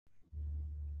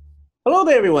Hello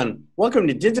there, everyone. Welcome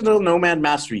to Digital Nomad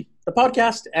Mastery, the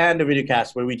podcast and the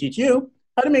videocast where we teach you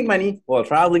how to make money while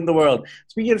traveling the world.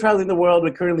 Speaking of traveling the world,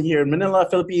 we're currently here in Manila,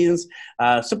 Philippines.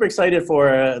 Super excited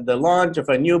for the launch of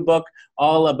a new book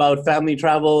all about family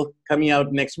travel coming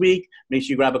out next week. Make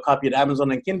sure you grab a copy at Amazon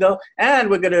and Kindle. And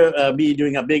we're going to be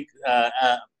doing a big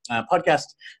podcast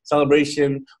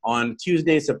celebration on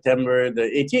Tuesday, September the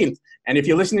 18th. And if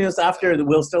you're listening to this after,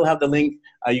 we'll still have the link.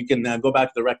 You can go back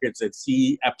to the records and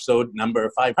see episode number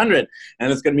 500.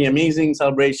 And it's going to be an amazing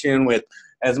celebration with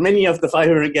as many of the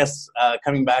 500 guests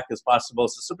coming back as possible.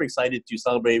 So super excited to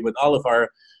celebrate with all of our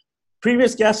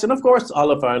previous guests and, of course, all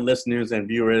of our listeners and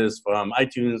viewers from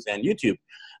iTunes and YouTube.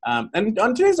 And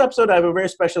on today's episode, I have a very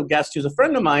special guest who's a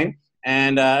friend of mine.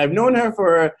 And I've known her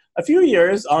for a few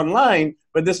years online,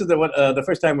 but this is the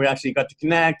first time we actually got to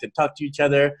connect and talk to each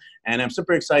other. And I'm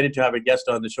super excited to have a guest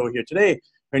on the show here today.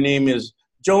 Her name is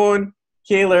Joan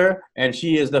Kaler, and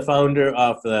she is the founder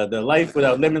of the Life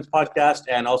Without Limits podcast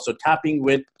and also Tapping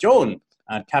with Joan,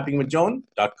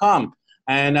 tappingwithjoan.com.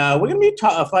 And we're going to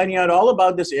be finding out all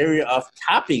about this area of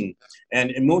tapping and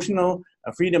emotional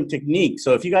freedom technique.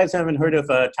 So if you guys haven't heard of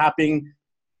tapping,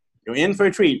 you're in for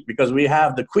a treat because we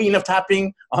have the queen of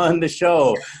tapping on the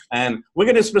show. And we're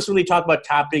going to specifically talk about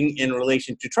tapping in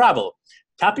relation to travel.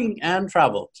 Tapping and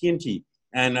travel, TNT.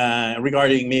 And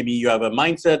regarding maybe you have a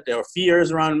mindset or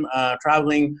fears around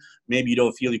traveling, maybe you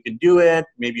don't feel you can do it,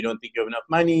 maybe you don't think you have enough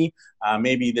money,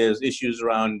 maybe there's issues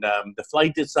around the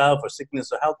flight itself or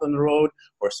sickness or health on the road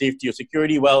or safety or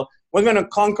security. Well, we're going to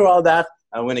conquer all that.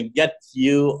 I'm going to get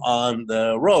you on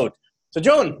the road. So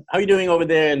Joan, how are you doing over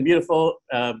there in beautiful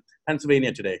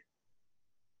Pennsylvania today?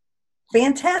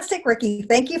 Fantastic, Ricky.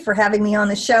 Thank you for having me on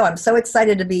the show. I'm so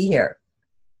excited to be here.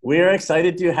 We're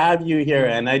excited to have you here.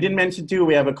 And I did mention, too,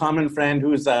 we have a common friend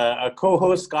who's a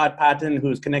co-host, Scott Patton,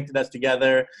 who's connected us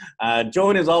together.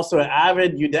 Joan is also an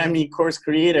avid Udemy course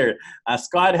creator.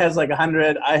 Scott has like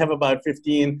 100, I have about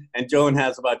 15, and Joan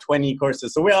has about 20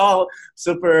 courses. So we're all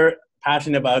super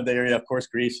passionate about the area of course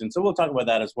creation. So we'll talk about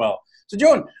that as well. So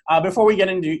Joan, before we get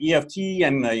into EFT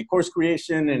and course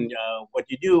creation and what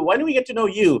you do, why don't we get to know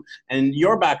you and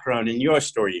your background and your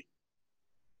story?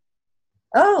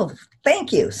 Oh,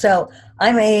 thank you. So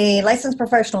I'm a licensed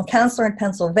professional counselor in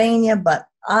Pennsylvania, but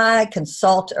I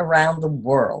consult around the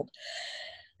world.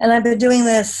 And I've been doing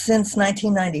this since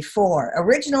 1994.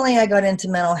 Originally, I got into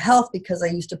mental health because I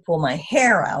used to pull my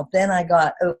hair out. Then I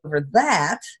got over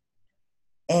that.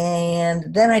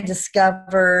 And then I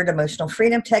discovered emotional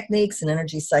freedom techniques and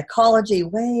energy psychology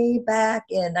way back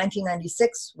in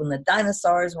 1996 when the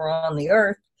dinosaurs were on the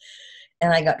earth.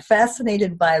 And I got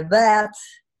fascinated by that.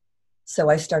 So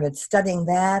I started studying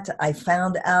that. I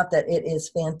found out that it is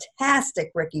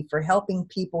fantastic, Ricky, for helping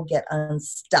people get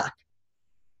unstuck.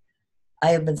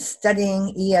 I have been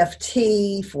studying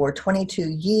EFT for 22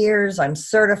 years. I'm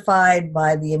certified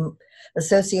by the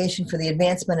Association for the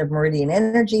Advancement of Meridian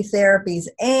Energy Therapies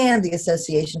and the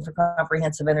Association for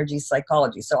Comprehensive Energy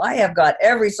Psychology. So I have got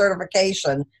every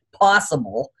certification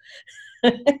possible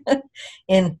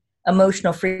in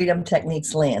emotional freedom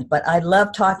techniques land. But I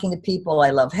love talking to people.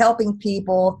 I love helping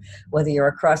people, whether you're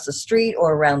across the street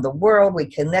or around the world. We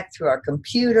connect through our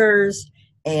computers,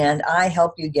 and I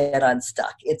help you get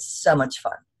unstuck. It's so much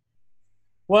fun.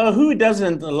 Well, who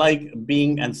doesn't like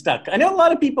being unstuck? I know a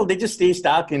lot of people, they just stay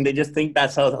stuck and they just think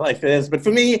that's how life is. But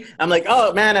for me, I'm like,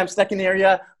 oh man, I'm stuck in the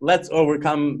area. Let's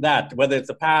overcome that. Whether it's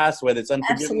the past, whether it's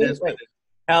unforgiveness, whether it's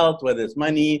health, whether it's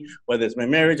money, whether it's my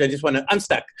marriage, I just want to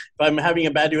unstuck. If I'm having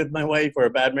a bad day with my wife or a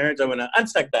bad marriage, I want to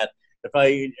unstuck that. If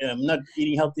I am not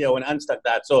eating healthy, I want to unstuck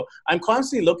that. So I'm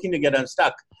constantly looking to get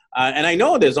unstuck. And I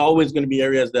know there's always going to be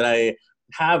areas that I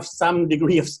have some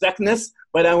degree of stuckness,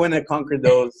 but I want to conquer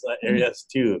those areas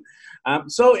too.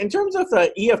 So in terms of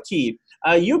EFT,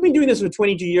 you've been doing this for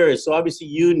 22 years, so obviously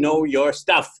you know your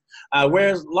stuff.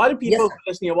 Whereas a lot of people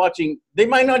listening and watching, they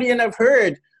might not even have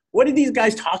heard, what are these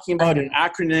guys talking about, an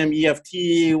acronym,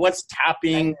 EFT, what's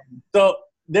tapping? So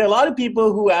there are a lot of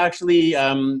people who are actually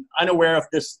unaware of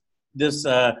this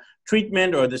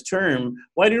treatment or this term.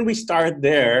 Why didn't we start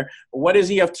there? What is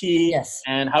EFT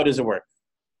and how does it work?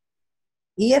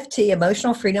 EFT,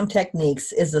 Emotional Freedom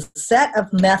Techniques, is a set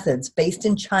of methods based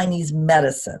in Chinese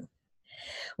medicine.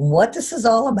 What this is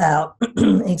all about,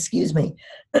 excuse me,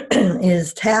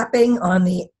 is tapping on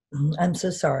the, I'm so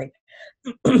sorry.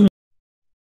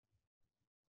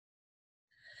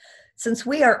 Since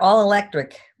we are all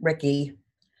electric, Ricky,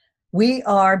 we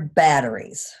are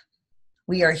batteries.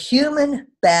 We are human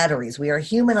batteries. We are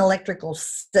human electrical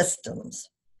systems.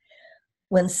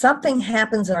 When something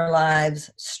happens in our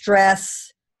lives,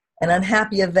 stress, an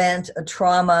unhappy event, a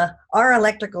trauma, our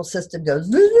electrical system goes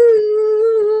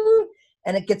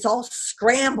and it gets all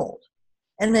scrambled.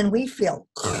 And then we feel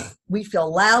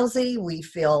lousy, we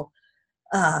feel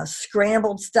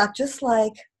scrambled, stuck, just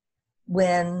like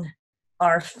when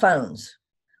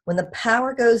when the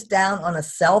power goes down on a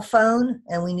cell phone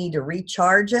and we need to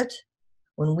recharge it,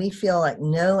 when we feel like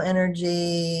no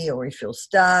energy or we feel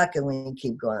stuck and we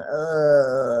keep going,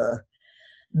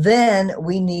 then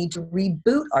we need to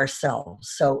reboot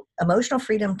ourselves. So emotional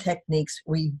freedom techniques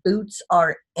reboots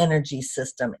our energy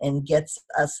system and gets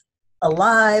us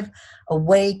alive,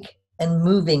 awake, and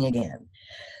moving again.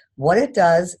 What it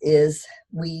does is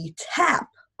we tap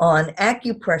on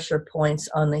acupressure points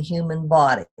on the human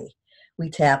body. We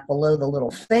tap below the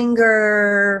little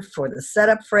finger for the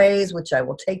setup phrase, which I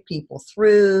will take people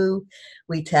through.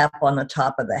 We tap on the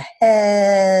top of the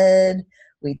head.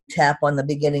 We tap on the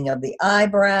beginning of the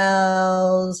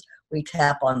eyebrows. We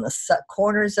tap on the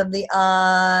corners of the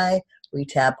eye. We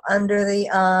tap under the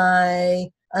eye,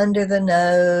 under the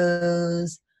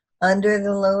nose, under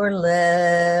the lower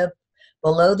lip,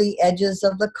 below the edges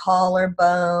of the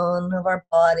collarbone of our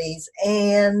bodies,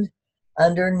 and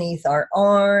underneath our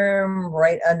arm,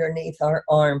 right underneath our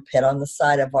armpit on the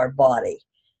side of our body.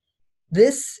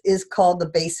 This is called the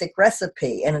basic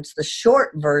recipe, and it's the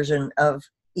short version of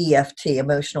EFT,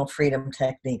 emotional freedom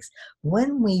techniques.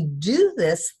 When we do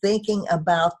this thinking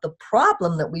about the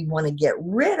problem that we want to get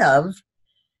rid of,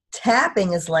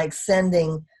 tapping is like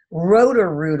sending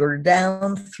Roto-Rooter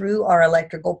down through our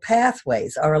electrical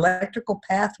pathways. Our electrical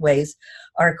pathways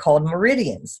are called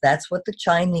meridians. That's what the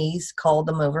Chinese called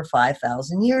them over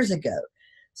 5,000 years ago.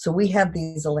 So we have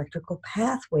these electrical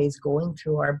pathways going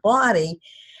through our body.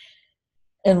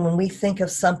 And when we think of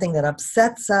something that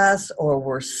upsets us or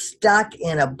we're stuck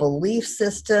in a belief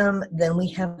system, then we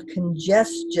have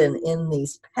congestion in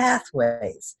these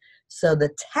pathways. So the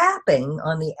tapping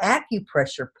on the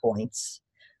acupressure points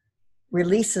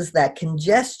releases that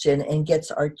congestion and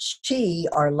gets our chi,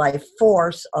 our life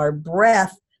force, our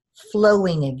breath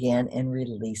flowing again and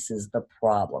releases the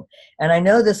problem. And I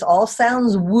know this all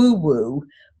sounds woo-woo,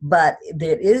 but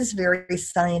it is very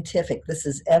scientific. This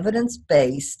is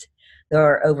evidence-based. There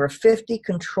are over 50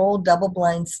 controlled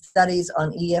double-blind studies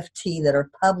on EFT that are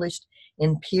published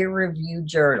in peer-reviewed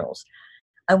journals.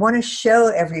 I want to show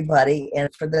everybody,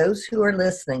 and for those who are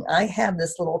listening, I have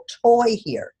this little toy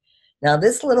here. Now,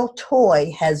 this little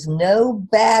toy has no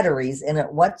batteries in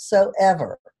it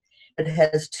whatsoever. It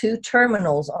has 2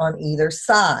 terminals on either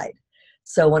side.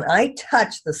 So when I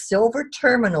touch the silver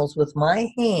terminals with my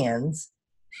hands,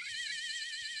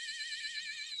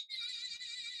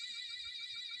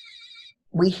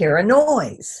 we hear a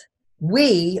noise.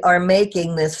 We are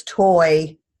making this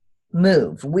toy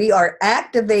move. We are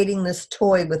activating this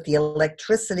toy with the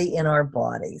electricity in our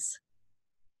bodies.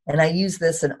 And I use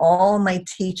this in all my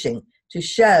teaching to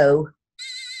show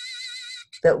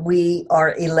that we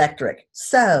are electric.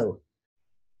 So,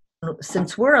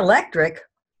 since we're electric,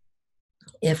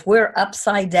 if we're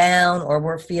upside down or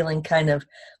we're feeling kind of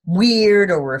weird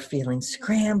or we're feeling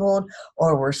scrambled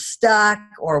or we're stuck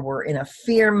or we're in a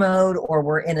fear mode or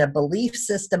we're in a belief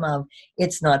system of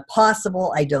it's not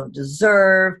possible, I don't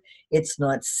deserve, it's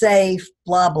not safe,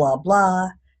 blah, blah, blah,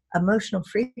 emotional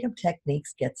freedom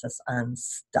techniques gets us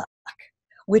unstuck,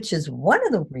 which is one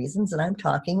of the reasons that I'm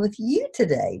talking with you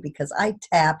today, because I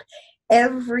tap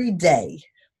every day.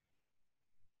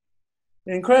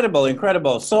 Incredible,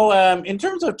 incredible. So in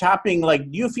terms of tapping,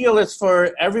 like, do you feel it's for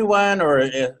everyone or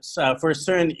it's for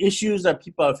certain issues that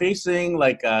people are facing,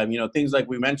 like, things like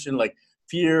we mentioned, like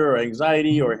fear or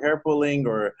anxiety or hair pulling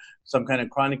or some kind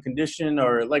of chronic condition,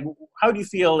 or like, how do you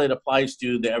feel it applies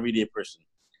to the everyday person?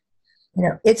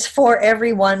 It's for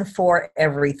everyone, for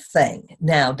everything.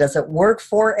 Now, does it work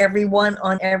for everyone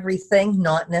on everything?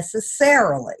 Not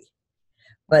necessarily.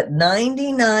 But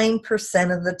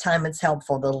 99% of the time it's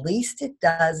helpful. The least it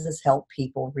does is help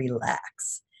people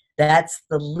relax. That's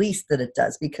the least that it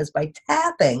does, because by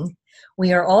tapping,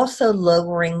 we are also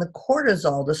lowering the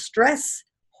cortisol, the stress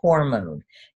hormone,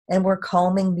 and we're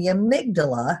calming the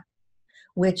amygdala,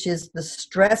 which is the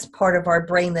stress part of our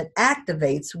brain that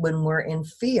activates when we're in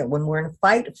fear. When we're in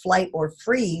fight, flight, or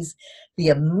freeze, the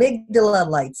amygdala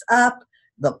lights up,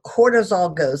 the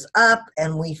cortisol goes up,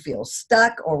 and we feel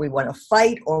stuck, or we want to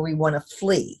fight, or we want to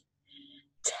flee.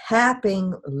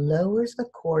 Tapping lowers the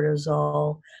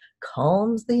cortisol,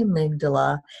 calms the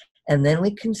amygdala, and then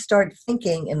we can start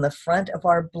thinking in the front of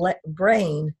our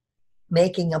brain,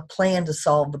 making a plan to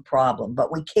solve the problem.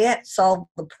 But we can't solve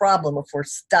the problem if we're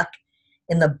stuck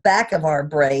in the back of our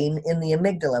brain, in the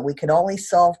amygdala. We can only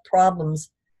solve problems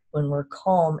when we're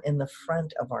calm in the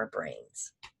front of our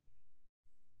brains.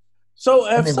 So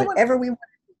and then whatever we want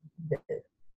to do.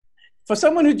 For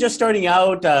someone who's just starting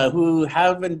out, who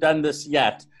haven't done this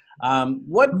yet,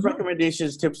 what Mhm.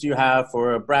 recommendations, tips do you have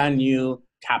for a brand new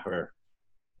tapper?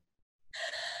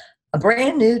 A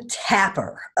brand new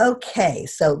tapper. Okay,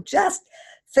 so just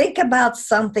think about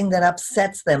something that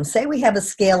upsets them. Say we have a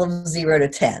scale of 0 to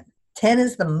 10. 10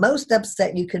 is the most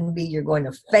upset you can be. You're going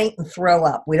to faint and throw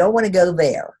up. We don't want to go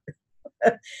there.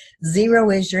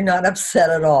 0 is you're not upset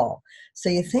at all. So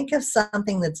you think of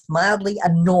something that's mildly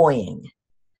annoying,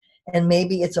 and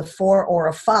maybe it's a 4 or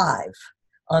a 5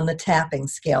 on the tapping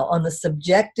scale, on the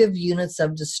subjective units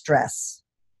of distress.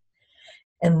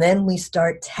 And then we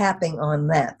start tapping on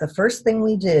that. The first thing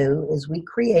we do is we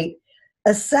create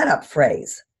a setup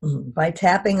phrase by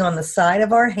tapping on the side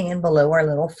of our hand below our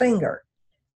little finger.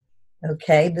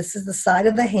 Okay, this is the side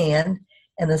of the hand,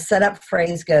 and the setup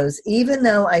phrase goes, even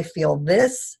though I feel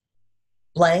this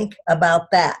blank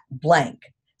about that blank.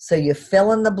 So you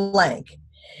fill in the blank.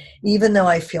 Even though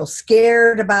I feel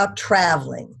scared about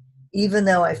traveling, even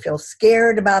though I feel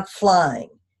scared about flying,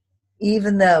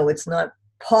 even though it's not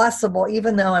possible,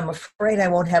 even though I'm afraid I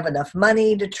won't have enough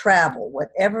money to travel,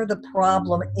 whatever the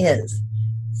problem is,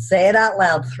 say it out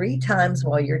loud 3 times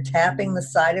while you're tapping the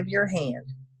side of your hand.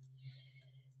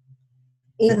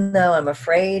 Even though I'm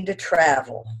afraid to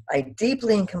travel, I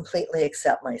deeply and completely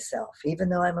accept myself. Even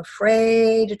though I'm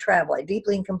afraid to travel, I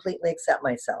deeply and completely accept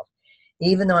myself.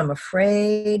 Even though I'm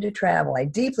afraid to travel, I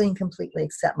deeply and completely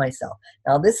accept myself.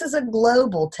 Now, this is a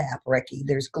global tap, Ricky.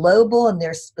 There's global and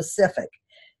there's specific.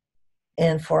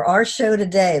 And for our show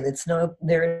today,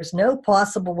 there's no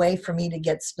possible way for me to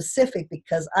get specific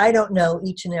because I don't know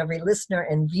each and every listener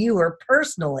and viewer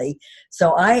personally.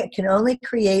 So I can only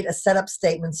create a setup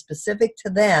statement specific to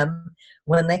them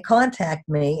when they contact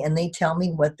me and they tell me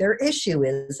what their issue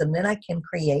is. And then I can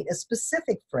create a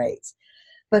specific phrase.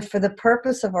 But for the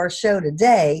purpose of our show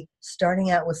today,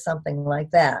 starting out with something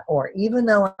like that, or even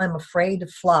though I'm afraid to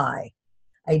fly,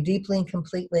 I deeply and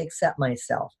completely accept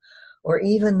myself. Or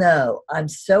even though I'm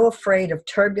so afraid of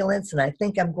turbulence and I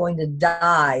think I'm going to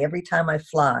die every time I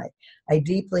fly, I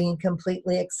deeply and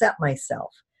completely accept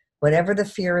myself, whatever the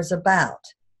fear is about.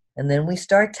 And then we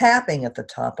start tapping at the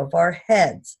top of our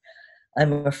heads.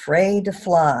 I'm afraid to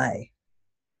fly.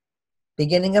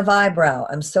 Beginning of eyebrow,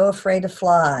 I'm so afraid to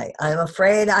fly. I'm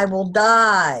afraid I will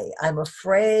die. I'm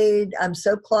afraid, I'm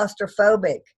so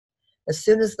claustrophobic. As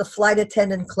soon as the flight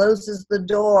attendant closes the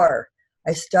door,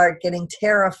 I start getting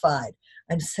terrified.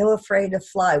 I'm so afraid to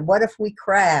fly. What if we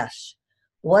crash?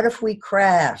 What if we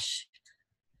crash?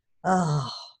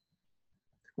 Oh,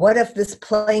 what if this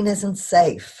plane isn't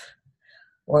safe?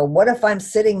 Or what if I'm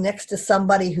sitting next to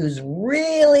somebody who's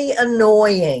really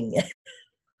annoying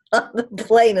on the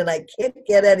plane and I can't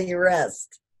get any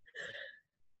rest?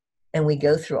 And we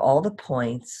go through all the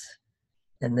points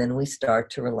and then we start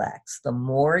to relax. The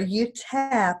more you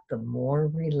tap, the more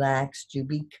relaxed you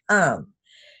become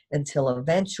until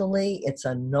eventually it's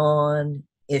a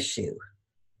non-issue.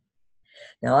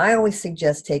 Now, I always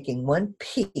suggest taking one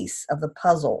piece of the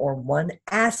puzzle or one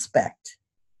aspect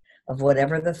of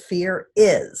whatever the fear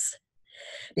is.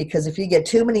 Because if you get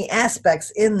too many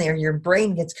aspects in there, your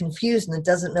brain gets confused and it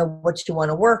doesn't know what you want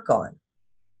to work on.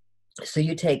 So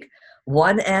you take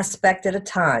one aspect at a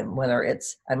time, whether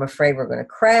it's, I'm afraid we're going to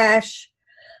crash,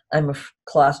 I'm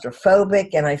claustrophobic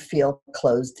and I feel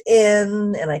closed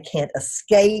in and I can't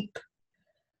escape,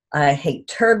 I hate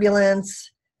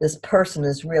turbulence, this person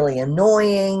is really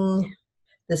annoying,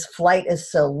 this flight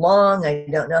is so long, I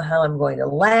don't know how I'm going to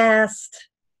last.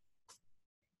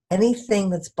 Anything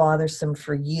that's bothersome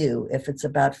for you, if it's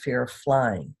about fear of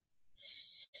flying.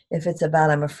 If it's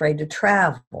about I'm afraid to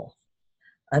travel.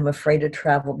 I'm afraid to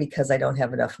travel because I don't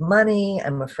have enough money.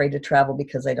 I'm afraid to travel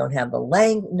because I don't have know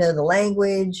the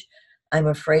language. I'm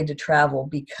afraid to travel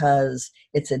because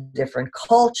it's a different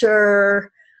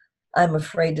culture. I'm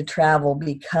afraid to travel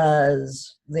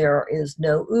because there is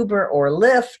no Uber or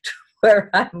Lyft where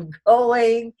I'm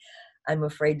going. I'm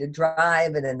afraid to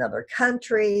drive in another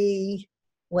country.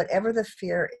 Whatever the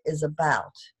fear is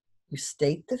about, you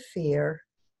state the fear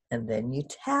and then you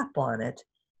tap on it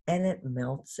and it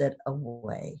melts it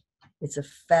away. It's a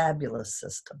fabulous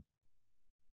system.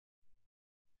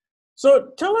 So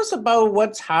tell us about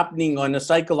what's happening on a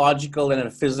psychological and a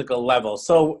physical level.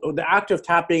 So the act of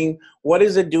tapping, what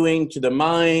is it doing to the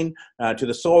mind, to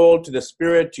the soul, to the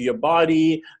spirit, to your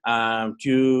body,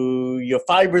 to your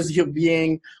fibers of your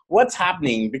being? What's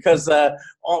happening? Because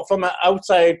from an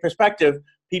outside perspective,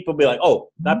 people be like, oh,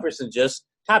 that person's just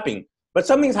tapping. But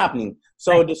something's happening.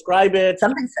 So Right. describe it.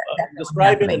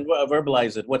 Describe it happening. and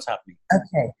verbalize it. What's happening?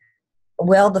 Okay.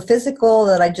 Well, the physical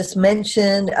that I just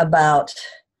mentioned about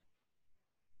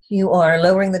You are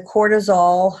lowering the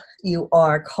cortisol, you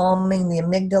are calming the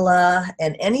amygdala,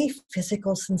 and any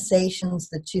physical sensations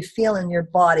that you feel in your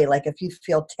body, like if you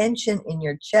feel tension in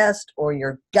your chest or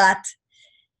your gut,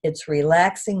 it's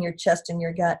relaxing your chest and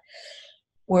your gut.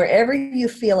 Wherever you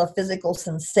feel a physical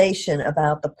sensation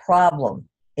about the problem,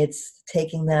 it's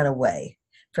taking that away.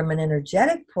 From an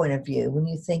energetic point of view, when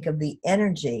you think of the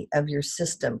energy of your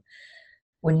system,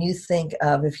 when you think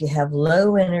of if you have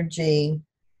low energy,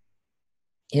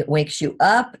 it wakes you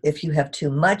up. If you have too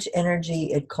much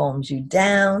energy, it calms you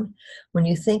down. When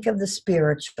you think of the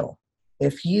spiritual,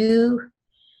 if you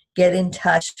get in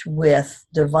touch with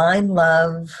divine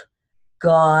love,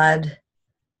 God,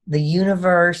 the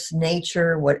universe,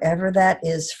 nature, whatever that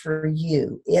is for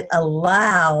you, it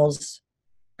allows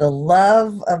the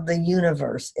love of the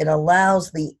universe. It allows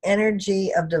the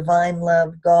energy of divine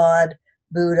love, God,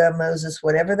 Buddha, Moses,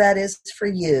 whatever that is for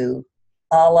you,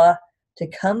 Allah, to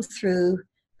come through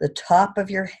the top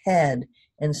of your head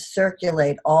and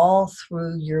circulate all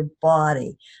through your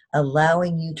body,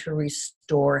 allowing you to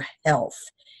restore health.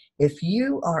 If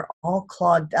you are all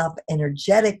clogged up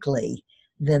energetically,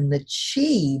 then the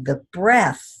chi, the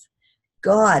breath,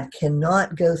 God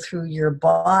cannot go through your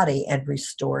body and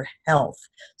restore health.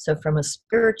 So from a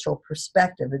spiritual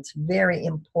perspective, it's very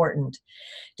important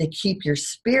to keep your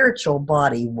spiritual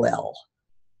body well.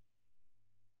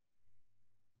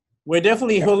 We're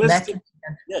definitely holistic.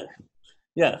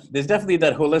 Yeah. There's definitely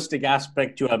that holistic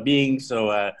aspect to our being.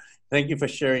 So thank you for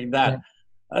sharing that.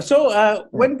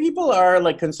 When people are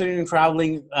like considering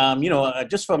traveling,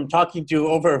 just from talking to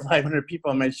over 500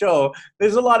 people on my show,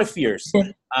 there's a lot of fears.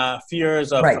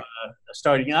 Fears of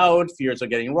starting out, fears of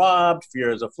getting robbed,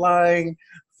 fears of flying,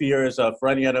 fears of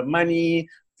running out of money,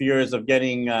 fears of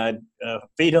getting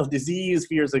fatal disease,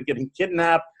 fears of getting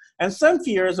kidnapped. And some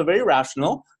fears are very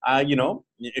rational.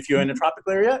 If you're in a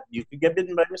tropical area, you could get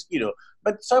bitten by a mosquito.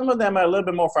 But some of them are a little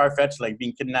bit more far-fetched, like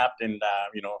being kidnapped and,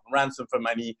 ransom for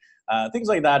money. Things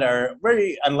like that are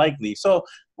very unlikely. So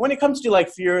when it comes to like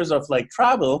fears of like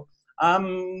travel,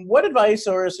 what advice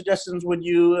or suggestions would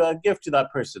you give to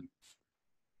that person?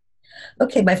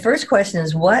 Okay, my first question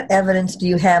is, what evidence do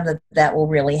you have that that will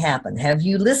really happen? Have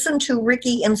you listened to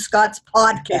Ricky and Scott's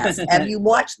podcast? Have you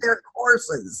watched their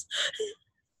courses?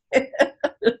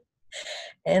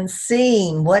 And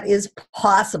seeing what is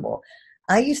possible.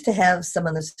 I used to have some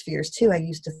of those fears too. I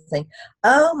used to think,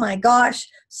 oh my gosh,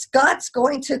 Scott's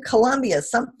going to Colombia.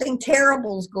 Something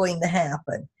terrible is going to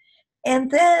happen.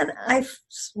 And then I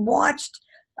watched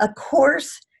a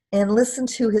course and listened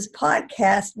to his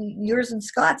podcast, yours and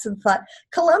Scott's, and thought,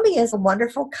 Colombia is a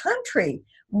wonderful country,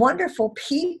 wonderful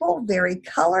people, very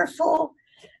colorful.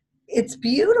 It's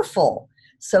beautiful.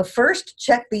 So first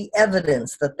check the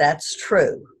evidence that that's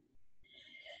true.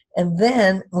 And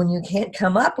then when you can't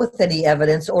come up with any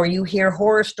evidence or you hear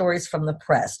horror stories from the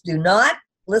press, do not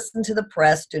listen to the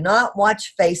press. Do not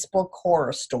watch Facebook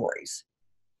horror stories.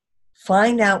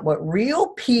 Find out what real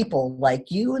people like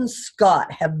you and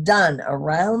Scott have done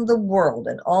around the world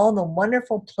and all the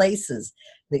wonderful places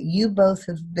that you both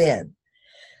have been.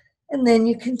 And then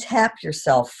you can tap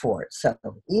yourself for it. So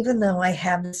even though I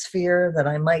have this fear that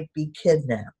I might be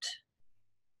kidnapped,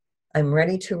 I'm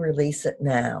ready to release it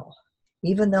now.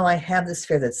 Even though I have this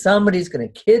fear that somebody's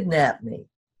going to kidnap me,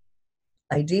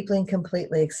 I deeply and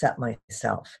completely accept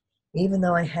myself. Even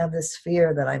though I have this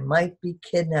fear that I might be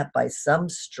kidnapped by some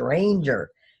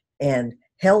stranger and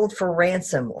held for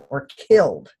ransom or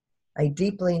killed, I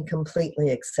deeply and completely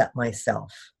accept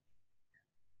myself.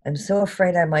 I'm so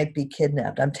afraid I might be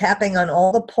kidnapped. I'm tapping on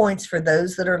all the points for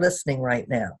those that are listening right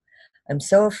now. I'm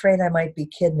so afraid I might be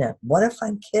kidnapped. What if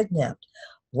I'm kidnapped?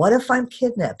 What if I'm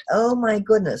kidnapped? Oh my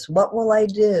goodness, what will I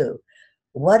do?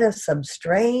 What if some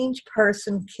strange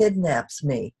person kidnaps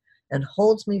me and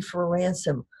holds me for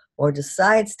ransom or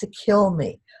decides to kill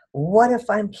me? What if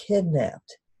I'm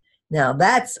kidnapped? Now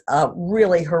that's a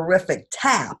really horrific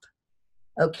tap.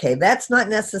 Okay, that's not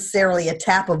necessarily a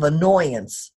tap of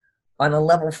annoyance on a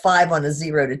level 5 on a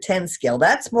 0 to 10 scale.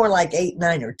 That's more like 8,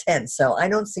 9, or 10. So I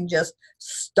don't suggest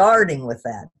starting with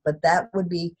that, but that would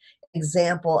be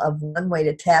example of one way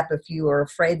to tap if you are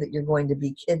afraid that you're going to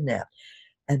be kidnapped.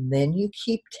 And then you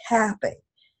keep tapping.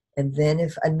 And then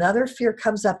if another fear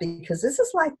comes up, because this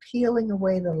is like peeling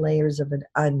away the layers of an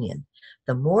onion.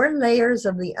 The more layers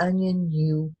of the onion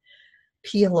you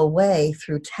peel away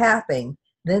through tapping,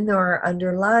 then there are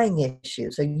underlying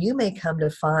issues. So you may come to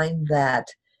find that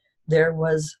there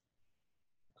was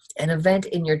an event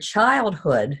in your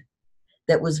childhood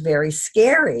that was very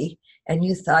scary, and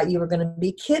you thought you were going to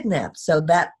be kidnapped. So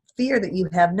that fear that you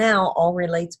have now all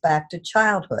relates back to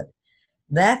childhood.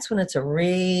 that's when it's a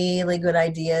really good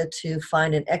idea to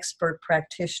find an expert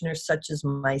practitioner such as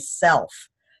myself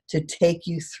to take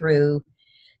you through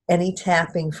any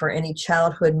tapping for any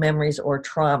childhood memories or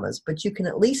traumas. But you can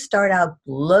at least start out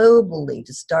globally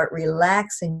to start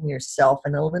relaxing yourself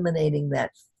and eliminating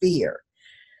that fear.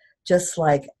 Just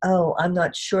like, oh, I'm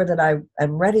not sure that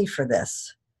I'm ready for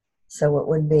this. So it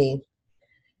would be,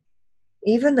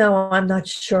 even though I'm not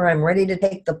sure I'm ready to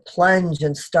take the plunge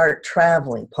and start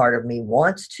traveling, part of me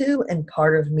wants to and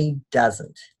part of me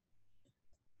doesn't.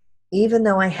 Even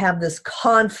though I have this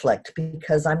conflict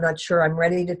because I'm not sure I'm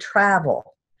ready to travel,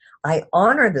 I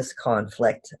honor this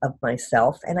conflict of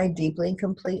myself and I deeply and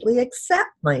completely accept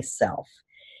myself.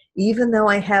 Even though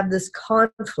I have this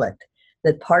conflict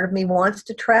that part of me wants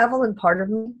to travel and part of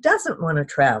me doesn't want to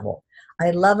travel, I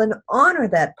love and honor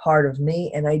that part of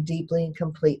me, and I deeply and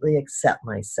completely accept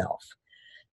myself.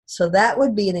 So that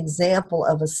would be an example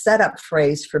of a setup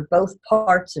phrase for both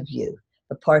parts of you,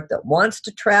 the part that wants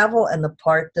to travel and the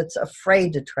part that's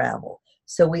afraid to travel.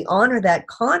 So we honor that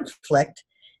conflict,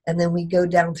 and then we go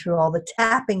down through all the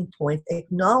tapping points,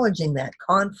 acknowledging that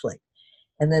conflict.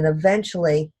 And then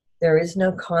eventually, there is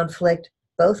no conflict.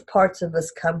 Both parts of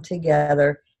us come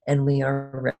together, and we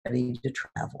are ready to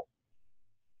travel.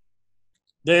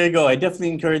 There you go. I definitely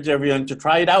encourage everyone to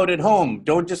try it out at home.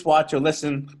 Don't just watch or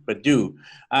listen, but do.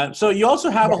 So you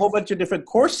also have a whole bunch of different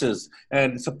courses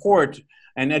and support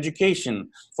and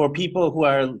education for people who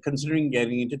are considering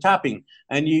getting into tapping.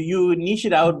 And you niche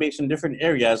it out based on different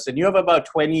areas. And you have about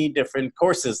 20 different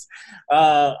courses.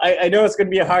 I know it's going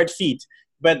to be a hard feat,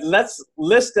 but let's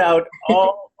list out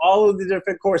all of the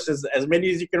different courses, as many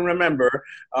as you can remember,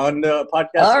 on the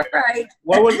podcast. All right.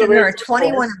 What was the there are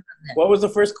 21 of them. What was the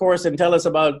first course, and tell us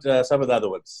about some of the other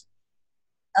ones.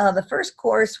 The first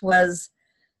course was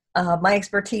my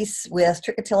expertise with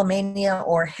trichotillomania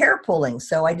or hair pulling.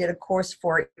 So I did a course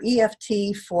for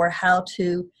EFT for how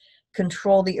to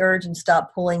control the urge and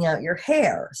stop pulling out your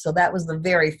hair. So that was the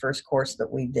very first course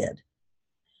that we did.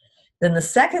 Then the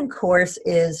second course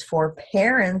is for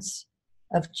parents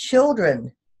of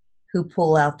children who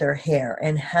pull out their hair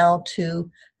and how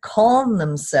to calm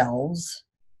themselves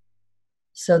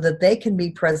so that they can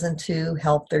be present to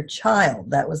help their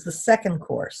child. That was the second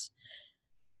course.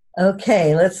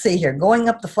 Okay, let's see here. Going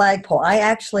up the flagpole, I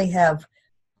actually have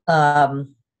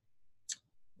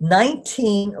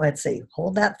 19, let's see,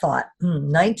 hold that thought,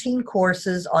 19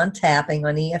 courses on tapping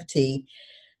on EFT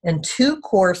and 2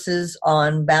 courses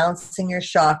on balancing your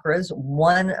chakras,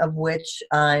 one of which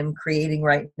I'm creating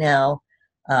right now,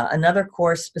 another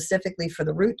course specifically for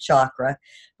the root chakra,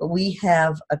 but we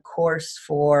have a course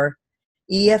for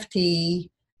EFT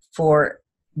for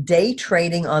day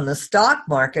trading on the stock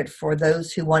market for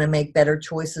those who want to make better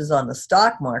choices on the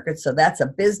stock market. So that's a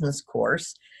business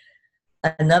course.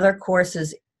 Another course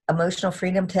is emotional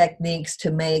freedom techniques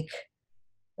to make,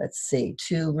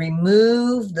 to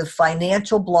remove the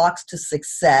financial blocks to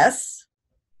success.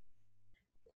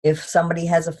 If somebody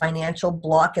has a financial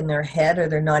block in their head or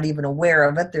they're not even aware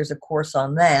of it, there's a course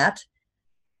on that.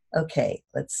 Okay,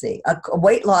 let's see.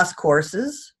 Weight loss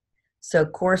courses. So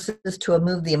courses to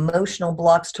remove the emotional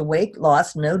blocks to weight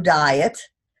loss, no diet.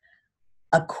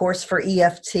 A course for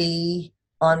EFT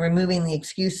on removing the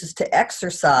excuses to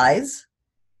exercise.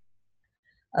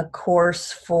 A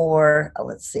course for,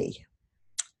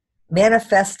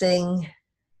 manifesting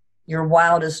your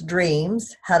wildest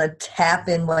dreams, how to tap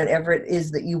in whatever it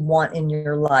is that you want in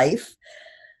your life.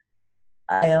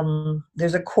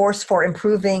 There's a course for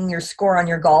improving your score on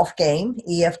your golf game,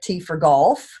 EFT for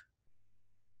golf.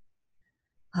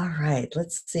 All right,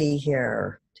 let's see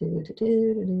here. Let's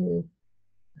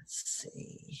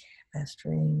see.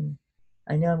 Mastering.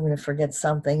 I know I'm going to forget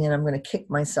something and I'm going to kick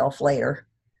myself later.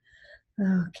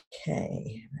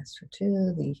 Okay, Master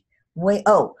 2.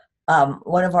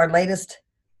 One of our latest,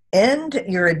 End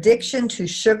Your Addiction to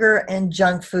Sugar and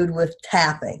Junk Food with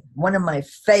Tapping. One of my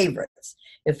favorites.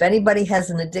 If anybody has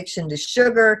an addiction to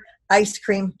sugar, ice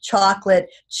cream, chocolate,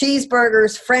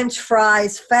 cheeseburgers, French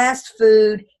fries, fast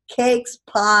food, cakes,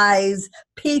 pies,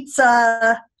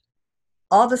 pizza,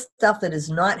 all the stuff that is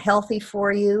not healthy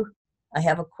for you, I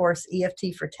have a course,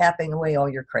 EFT for tapping away all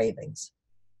your cravings.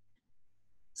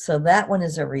 So that one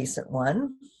is a recent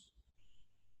one.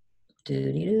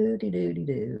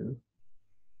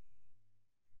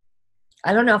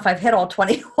 I don't know if I've hit all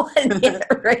 21 yet,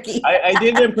 Ricky. I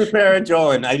didn't prepare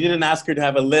Joan. I didn't ask her to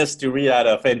have a list to read out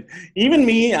of. And even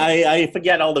me, I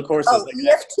forget all the courses. Oh,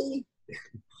 EFT.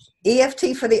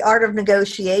 EFT for the art of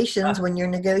negotiations, when you're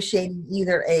negotiating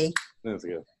either a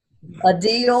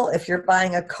deal, if you're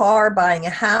buying a car, buying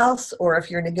a house, or if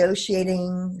you're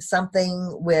negotiating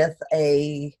something with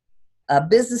a a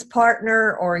business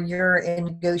partner, or you're in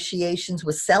negotiations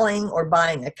with selling or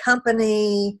buying a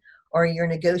company, or you're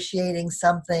negotiating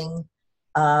something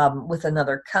with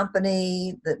another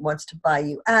company that wants to buy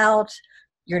you out,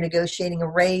 you're negotiating a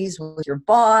raise with your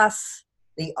boss,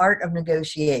 the art of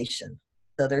negotiation.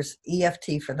 So there's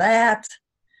EFT for that.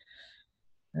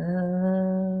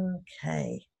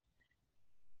 Okay.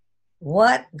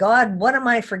 What am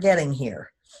I forgetting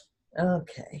here?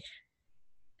 Okay.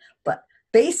 But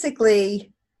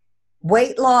basically,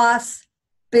 weight loss,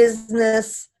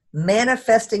 business,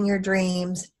 manifesting your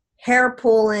dreams, hair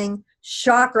pulling,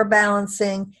 chakra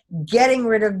balancing, getting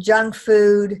rid of junk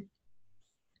food.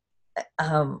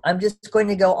 I'm just going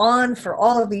to go on for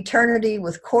all of eternity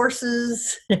with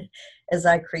courses as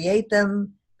I create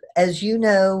them. As you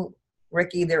know,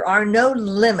 Ricky, there are no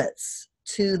limits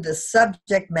to the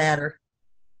subject matter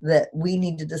that we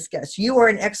need to discuss. You are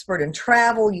an expert in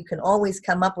travel. You can always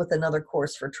come up with another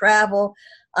course for travel.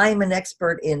 I'm an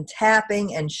expert in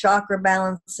tapping and chakra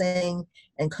balancing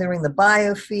and clearing the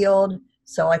biofield,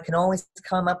 so I can always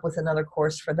come up with another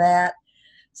course for that.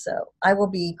 So I will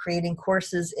be creating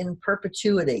courses in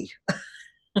perpetuity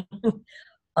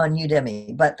on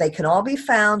Udemy, but they can all be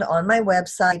found on my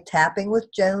website,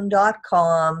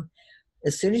 tappingwithjoan.com.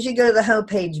 As soon as you go to the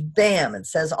homepage, bam, it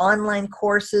says online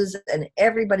courses, and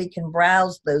everybody can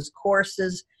browse those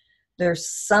courses. There's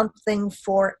something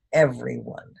for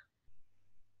everyone.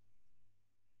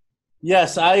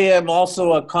 Yes, I am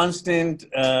also a constant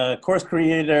course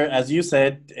creator, as you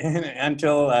said,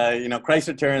 until Christ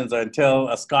returns, or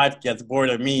until Scott gets bored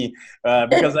of me,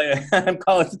 because I'm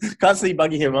constantly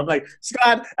bugging him. I'm like,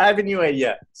 Scott, I have a new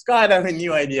idea. Scott, I have a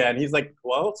new idea, and he's like,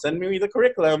 well, send me the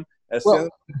curriculum. As soon as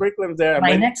the curriculum's there,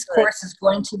 my next course is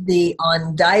going to be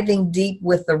on diving deep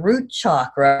with the root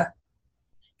chakra,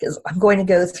 because I'm going to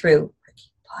go through.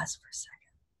 Pause for a second.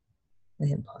 Let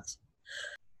him pause.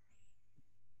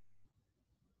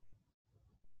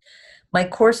 My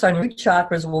course on root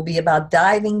chakras will be about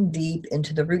diving deep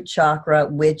into the root chakra,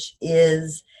 which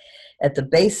is at the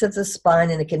base of the spine,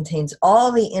 and it contains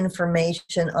all the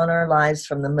information on our lives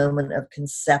from the moment of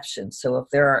conception. So if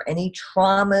there are any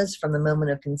traumas from the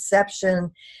moment of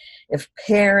conception, if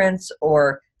parents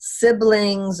or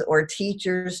siblings or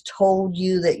teachers told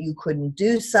you that you couldn't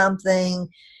do something,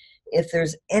 if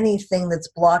there's anything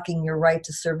that's blocking your right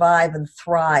to survive and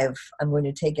thrive, I'm going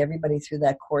to take everybody through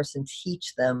that course and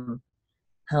teach them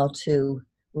how to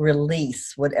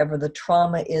release whatever the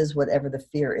trauma is, whatever the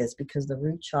fear is, because the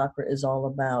root chakra is all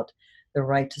about the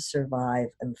right to survive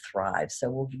and thrive. So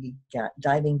we'll be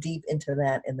diving deep into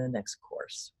that in the next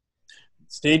course.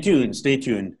 Stay tuned. Stay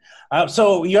tuned.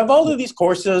 So you have all of these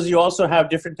courses. You also have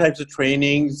different types of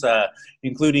trainings,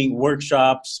 including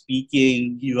workshops,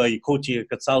 speaking, you coaching,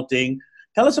 consulting.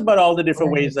 Tell us about all the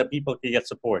different ways that people can get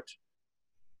support.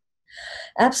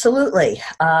 Absolutely.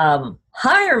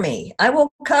 Hire me. I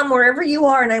will come wherever you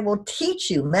are, and I will teach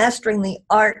you mastering the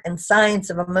art and science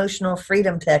of emotional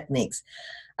freedom techniques.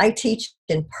 I teach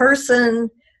in person.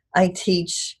 I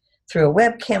teach through a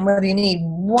webcam, whether you need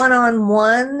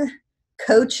one-on-one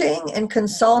coaching and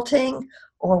consulting,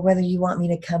 or whether you want me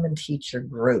to come and teach your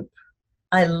group.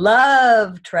 I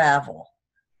love travel.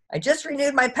 I just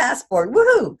renewed my passport.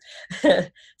 Woohoo!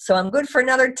 So I'm good for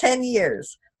another 10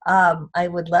 years. I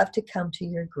would love to come to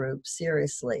your group,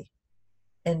 seriously,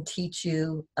 and teach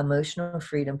you emotional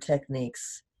freedom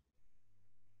techniques,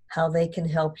 how they can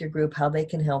help your group, how they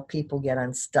can help people get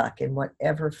unstuck in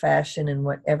whatever fashion, in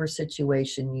whatever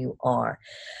situation you are.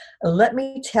 Let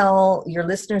me tell your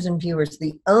listeners and viewers,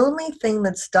 the only thing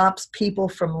that stops people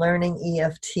from learning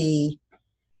EFT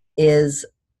is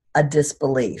a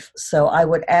disbelief. So I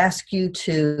would ask you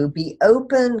to be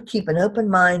open, keep an open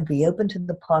mind, be open to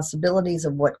the possibilities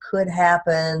of what could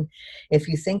happen. If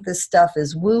you think this stuff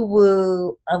is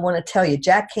woo-woo, I want to tell you,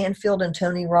 Jack Canfield and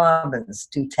Tony Robbins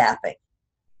do tapping.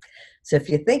 So if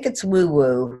you think it's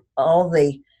woo-woo, all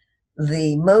the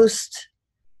most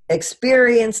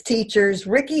experienced teachers,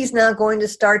 Ricky's now going to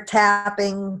start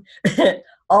tapping.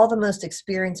 All the most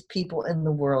experienced people in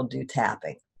the world do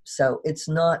tapping. So it's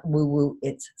not woo-woo,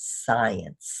 it's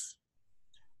science.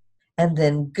 And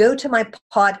then go to my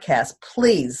podcast,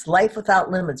 please, Life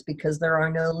Without Limits, because there are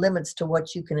no limits to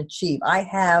what you can achieve. I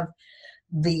have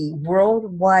the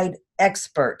worldwide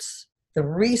experts, the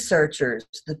researchers,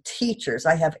 the teachers.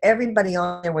 I have everybody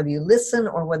on there, whether you listen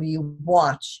or whether you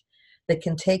watch, that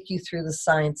can take you through the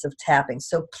science of tapping.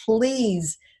 So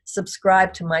please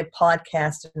subscribe to my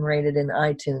podcast and rate it in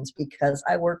iTunes, because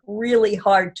I work really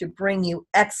hard to bring you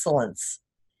excellence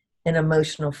in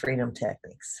emotional freedom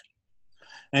techniques.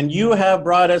 And you have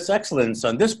brought us excellence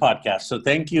on this podcast. So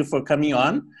thank you for coming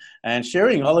on and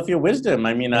sharing all of your wisdom.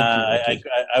 I mean, Thank you, Ricky.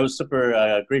 I was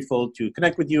super grateful to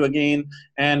connect with you again.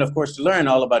 And of course, to learn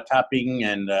all about tapping.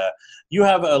 And you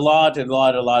have a lot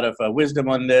of wisdom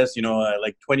on this,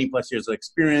 like 20 plus years of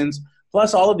experience,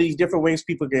 plus all of these different ways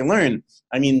people can learn.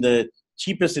 I mean, the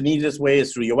cheapest and easiest way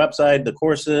is through your website, the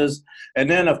courses, and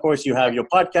then of course you have your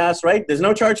podcast, right? There's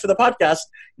no charge for the podcast.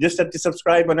 You just have to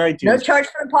subscribe on iTunes. No charge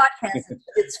for the podcast.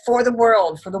 It's for the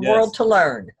world, world to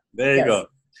learn. There you go.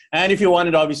 And if you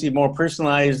wanted obviously more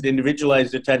personalized,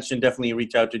 individualized attention, definitely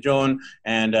reach out to Joan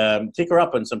and take her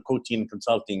up on some coaching and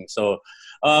consulting. So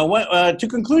to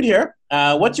conclude here,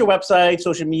 what's your website,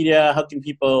 social media? How can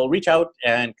people reach out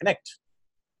and connect?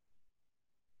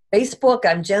 Facebook,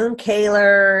 I'm Joan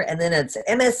Kaler, and then it's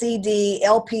MSED,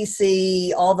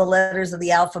 LPC, all the letters of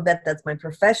the alphabet. That's my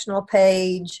professional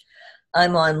page.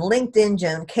 I'm on LinkedIn,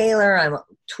 Joan Kaler. I'm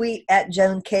tweet at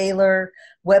Joan Kaler.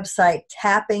 Website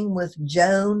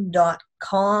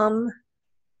tappingwithjoan.com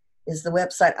is the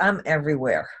website. I'm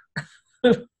everywhere.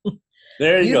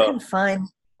 There you go. You can find,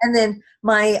 and then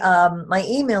my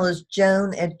email is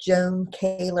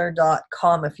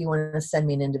joan@joankaler.com if you want to send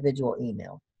me an individual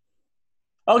email.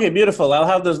 Okay, beautiful. I'll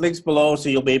have those links below so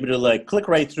you'll be able to click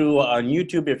right through on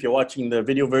YouTube if you're watching the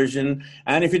video version.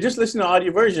 And if you're just listening to the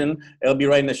audio version, it'll be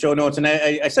right in the show notes. And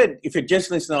I said if you're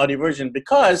just listening to the audio version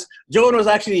because Joan was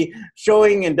actually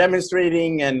showing and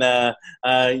demonstrating and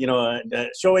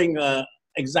showing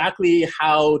exactly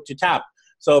how to tap.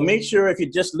 So make sure if you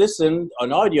just listened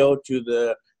on audio to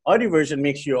the audio version,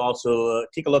 make sure you also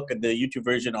take a look at the YouTube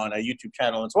version on our YouTube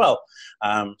channel as well,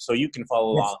 so you can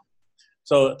follow along.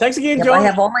 So thanks again, Joan. I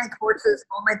have all my courses,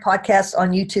 all my podcasts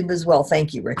on YouTube as well.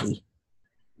 Thank you, Ricky.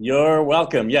 You're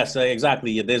welcome. Yes,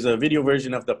 exactly. There's a video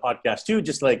version of the podcast too,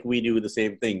 just like we do the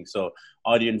same thing. So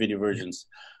audio and video versions.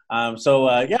 Make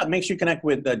sure you connect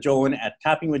with Joan at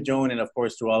Tapping with Joan and of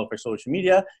course through all of her social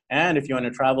media. And if you want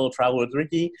to travel with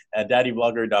Ricky at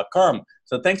daddyblogger.com.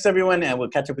 So thanks everyone. And we'll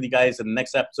catch up with you guys in the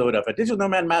next episode of a Digital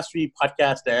Nomad Mastery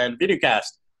podcast and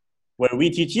videocast, where we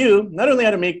teach you not only how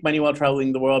to make money while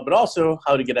traveling the world, but also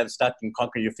how to get unstuck and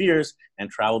conquer your fears and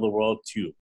travel the world too.